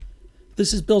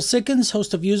This is Bill Sickens,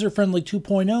 host of User Friendly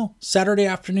 2.0, Saturday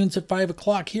afternoons at 5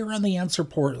 o'clock here on The Answer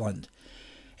Portland.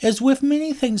 As with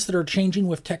many things that are changing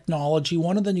with technology,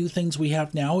 one of the new things we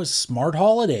have now is smart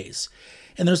holidays.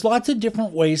 And there's lots of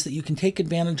different ways that you can take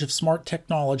advantage of smart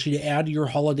technology to add to your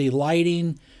holiday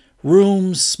lighting,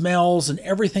 rooms, smells, and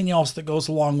everything else that goes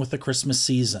along with the Christmas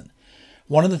season.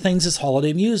 One of the things is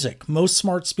holiday music. Most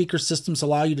smart speaker systems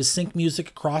allow you to sync music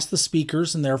across the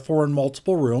speakers and therefore in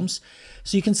multiple rooms,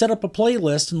 so you can set up a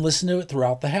playlist and listen to it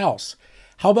throughout the house.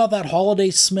 How about that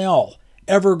holiday smell,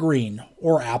 evergreen,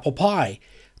 or apple pie?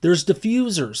 There's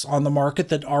diffusers on the market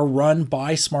that are run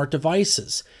by smart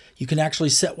devices. You can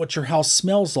actually set what your house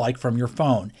smells like from your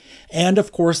phone. And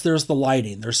of course, there's the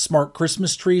lighting. There's smart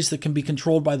Christmas trees that can be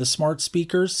controlled by the smart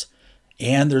speakers.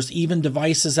 And there's even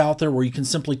devices out there where you can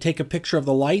simply take a picture of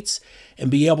the lights and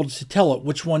be able to tell it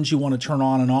which ones you want to turn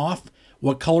on and off,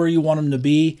 what color you want them to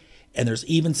be, and there's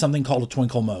even something called a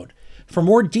twinkle mode. For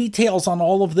more details on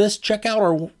all of this, check out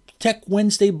our Tech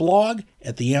Wednesday blog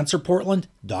at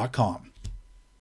theanswerportland.com.